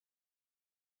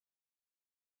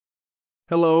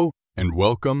Hello and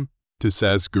welcome to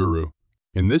saasguru.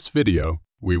 In this video,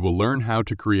 we will learn how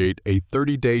to create a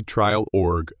 30-day trial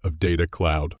org of Data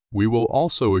Cloud. We will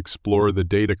also explore the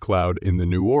Data Cloud in the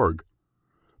new org,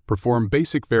 perform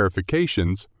basic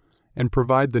verifications, and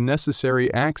provide the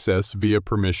necessary access via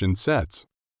permission sets.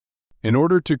 In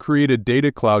order to create a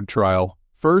Data Cloud trial,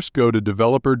 first go to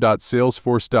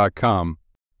developer.salesforce.com.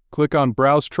 Click on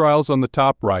Browse Trials on the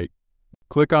top right.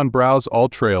 Click on Browse All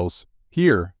Trails.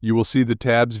 Here, you will see the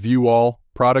tabs View All,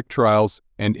 Product Trials,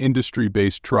 and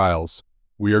Industry-Based Trials.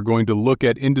 We are going to look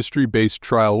at industry-based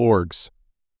trial orgs.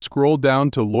 Scroll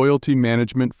down to Loyalty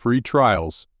Management Free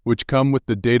Trials, which come with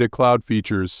the Data Cloud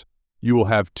features. You will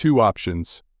have two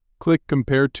options. Click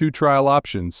Compare two trial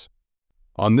options.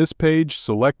 On this page,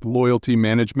 select Loyalty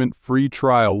Management Free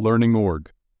Trial Learning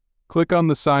Org. Click on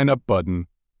the Sign Up button.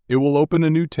 It will open a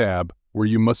new tab where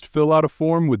you must fill out a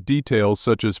form with details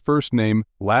such as first name,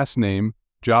 last name,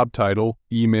 job title,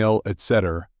 email,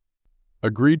 etc.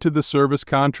 Agree to the service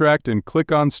contract and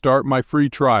click on Start My Free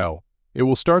Trial. It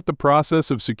will start the process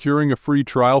of securing a free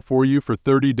trial for you for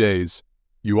 30 days.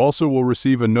 You also will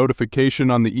receive a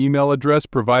notification on the email address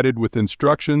provided with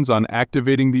instructions on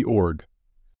activating the org.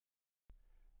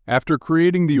 After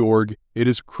creating the org, it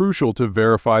is crucial to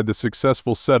verify the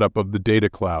successful setup of the Data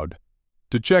Cloud.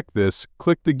 To check this,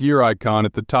 click the gear icon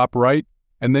at the top right,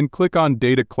 and then click on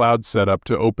Data Cloud Setup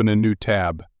to open a new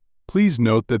tab. Please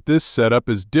note that this setup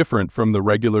is different from the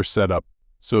regular setup,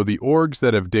 so the orgs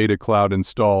that have Data Cloud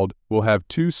installed will have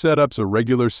two setups: a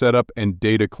regular setup and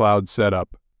Data Cloud Setup.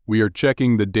 We are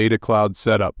checking the Data Cloud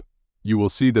Setup. You will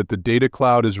see that the Data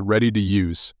Cloud is ready to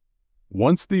use.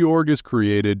 Once the org is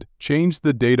created, change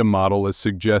the data model as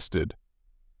suggested.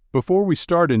 Before we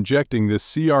start injecting this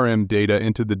CRM data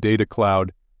into the Data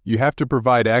Cloud, you have to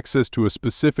provide access to a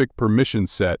specific permission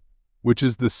set, which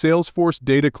is the Salesforce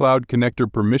Data Cloud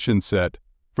Connector permission set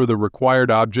for the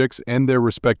required objects and their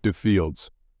respective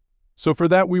fields. So for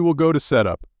that, we will go to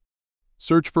Setup.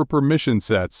 Search for Permission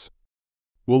Sets.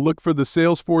 We'll look for the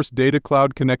Salesforce Data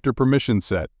Cloud Connector permission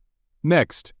set.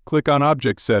 Next, click on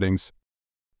Object Settings.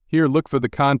 Here, look for the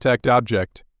contact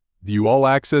object. View all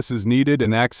access is needed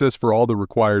and access for all the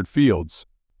required fields.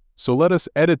 So let us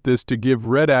edit this to give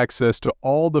read access to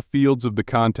all the fields of the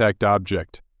contact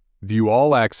object. View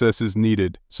all access is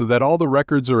needed so that all the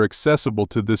records are accessible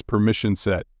to this permission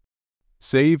set.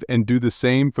 Save and do the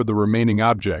same for the remaining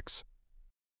objects.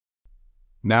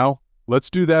 Now,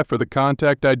 let's do that for the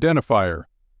contact identifier.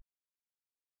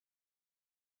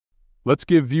 Let's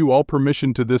give view all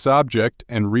permission to this object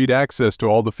and read access to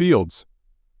all the fields.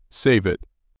 Save it.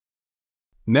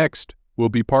 Next will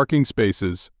be parking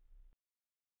spaces.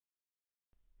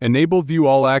 Enable view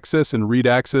all access and read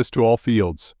access to all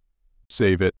fields.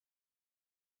 Save it.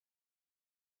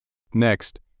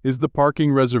 Next is the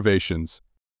parking reservations.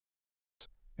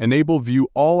 Enable view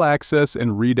all access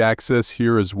and read access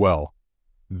here as well.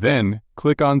 Then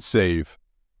click on Save.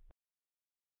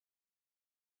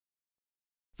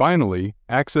 Finally,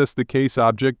 access the case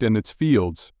object and its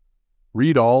fields.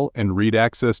 Read all and read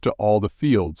access to all the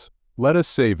fields. Let us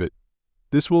save it.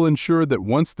 This will ensure that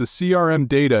once the CRM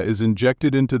data is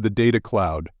injected into the Data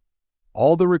Cloud,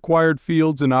 all the required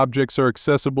fields and objects are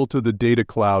accessible to the Data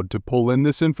Cloud to pull in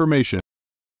this information.